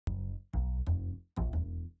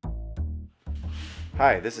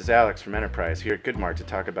Hi, this is Alex from Enterprise here at GoodMart to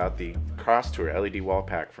talk about the Crosstour LED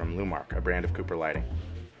Wallpack from Lumark, a brand of Cooper lighting.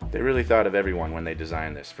 They really thought of everyone when they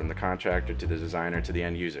designed this, from the contractor to the designer to the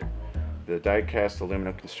end user. The die-cast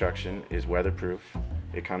aluminum construction is weatherproof.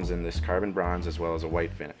 It comes in this carbon bronze as well as a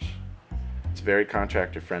white finish. It's very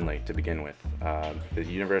contractor friendly to begin with. The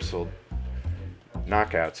universal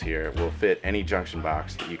knockouts here will fit any junction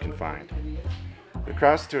box that you can find. The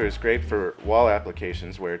Crosstour is great for wall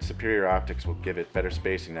applications where its superior optics will give it better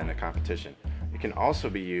spacing than the competition. It can also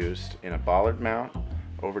be used in a bollard mount,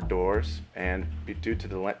 over doors, and due to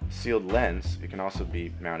the sealed lens, it can also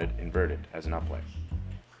be mounted inverted as an uplight.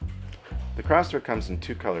 The Crosstour comes in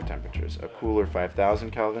two color temperatures, a cooler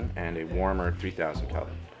 5000 Kelvin and a warmer 3000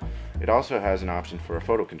 Kelvin. It also has an option for a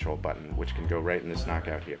photo control button, which can go right in this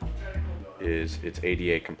knockout here. It's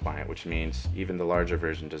ADA compliant, which means even the larger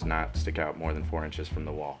version does not stick out more than 4 inches from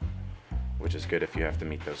the wall, which is good if you have to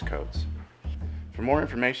meet those codes. For more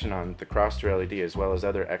information on the Crosstour LED as well as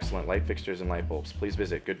other excellent light fixtures and light bulbs, please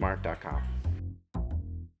visit GoodMart.com.